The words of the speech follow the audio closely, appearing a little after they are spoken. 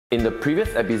In the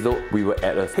previous episode, we were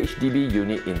at a HDB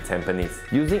unit in Tampines.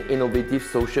 Using innovative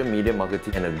social media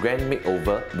marketing and a grand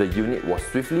makeover, the unit was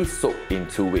swiftly sold in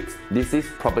 2 weeks. This is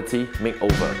Property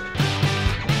Makeover.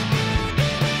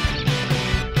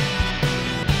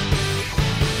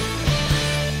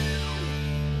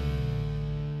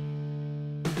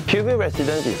 Hillview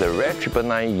Residence is a rare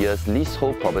 999 years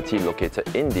leasehold property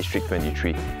located in District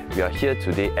 23. We are here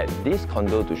today at this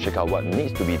condo to check out what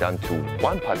needs to be done to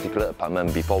one particular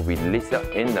apartment before we list it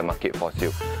in the market for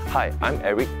sale. Hi, I'm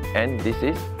Eric and this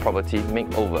is Property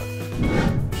Makeover.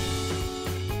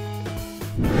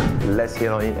 Let's head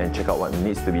on in and check out what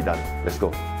needs to be done. Let's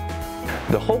go.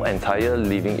 The whole entire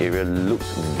living area looks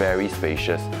very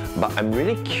spacious, but I'm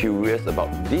really curious about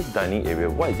this dining area.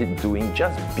 What is it doing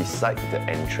just beside the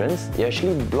entrance? It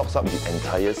actually blocks up the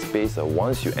entire space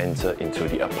once you enter into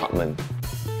the apartment.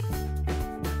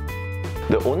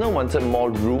 The owner wanted more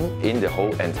room in the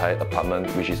whole entire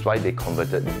apartment, which is why they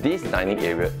converted this dining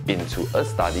area into a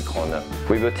study corner.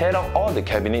 We will tear down all the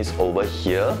cabinets over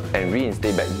here and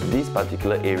reinstate back this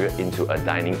particular area into a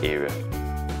dining area.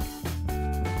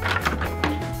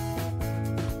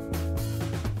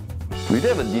 We do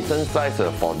have a decent size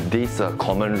for this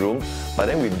common room, but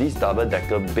then with this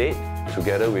double-decker bed,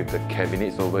 together with the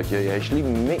cabinets over here, it actually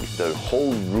makes the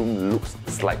whole room look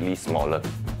slightly smaller.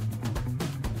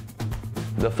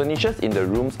 The furnitures in the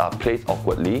rooms are placed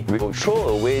awkwardly. We will throw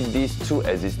away these 2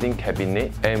 existing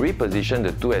cabinets and reposition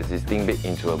the 2 existing beds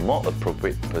into a more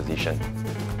appropriate position.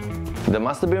 The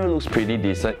master bedroom looks pretty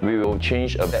decent. We will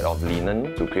change a bed of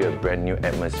linen to create a brand new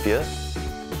atmosphere.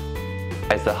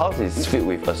 As the house is filled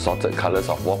with assorted colours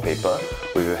of wallpaper,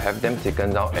 we will have them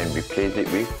taken down and replace it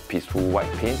with peaceful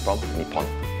white paint from Nippon.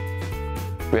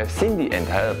 We have seen the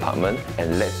entire apartment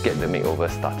and let's get the makeover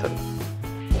started.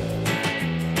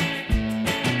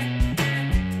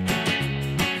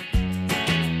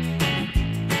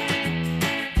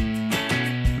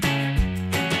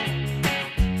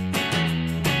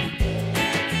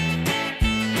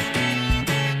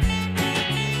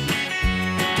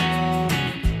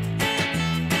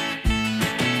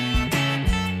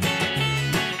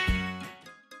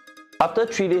 After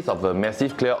 3 days of a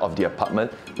massive clear of the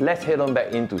apartment, let's head on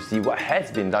back in to see what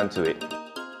has been done to it.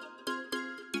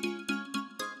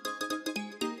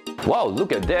 Wow,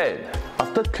 look at that!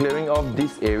 After clearing off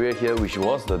this area here, which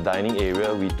was the dining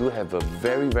area, we do have a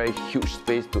very huge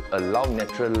space to allow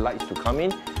natural lights to come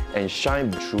in and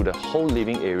shine through the whole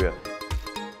living area.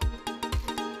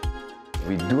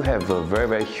 We do have a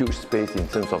very huge space in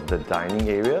terms of the dining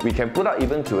area. We can put out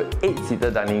even to an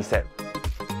 8-seater dining set.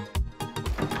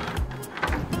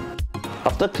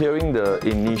 After clearing the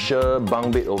initial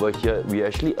bunk bed over here, we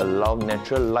actually allow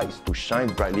natural lights to shine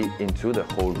brightly into the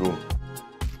whole room.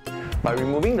 By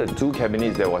removing the 2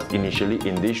 cabinets that was initially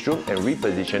in this room and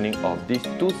repositioning of these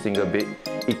 2 single beds,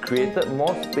 it created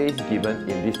more space given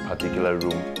in this particular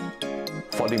room.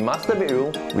 For the master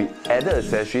bedroom, we added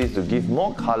accessories to give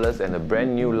more colours and a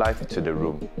brand new life to the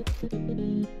room.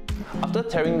 After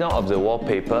tearing down of the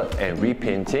wallpaper and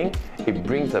repainting, it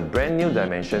brings a brand new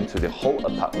dimension to the whole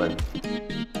apartment.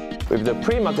 With the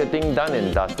pre-marketing done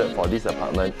and dusted for this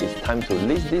apartment, it's time to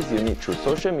list this unit through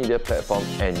social media platforms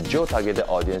and geo-targeted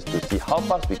audience to see how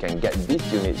fast we can get this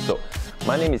unit sold.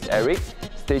 My name is Eric.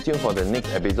 Stay tuned for the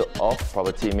next episode of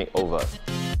Property Makeover.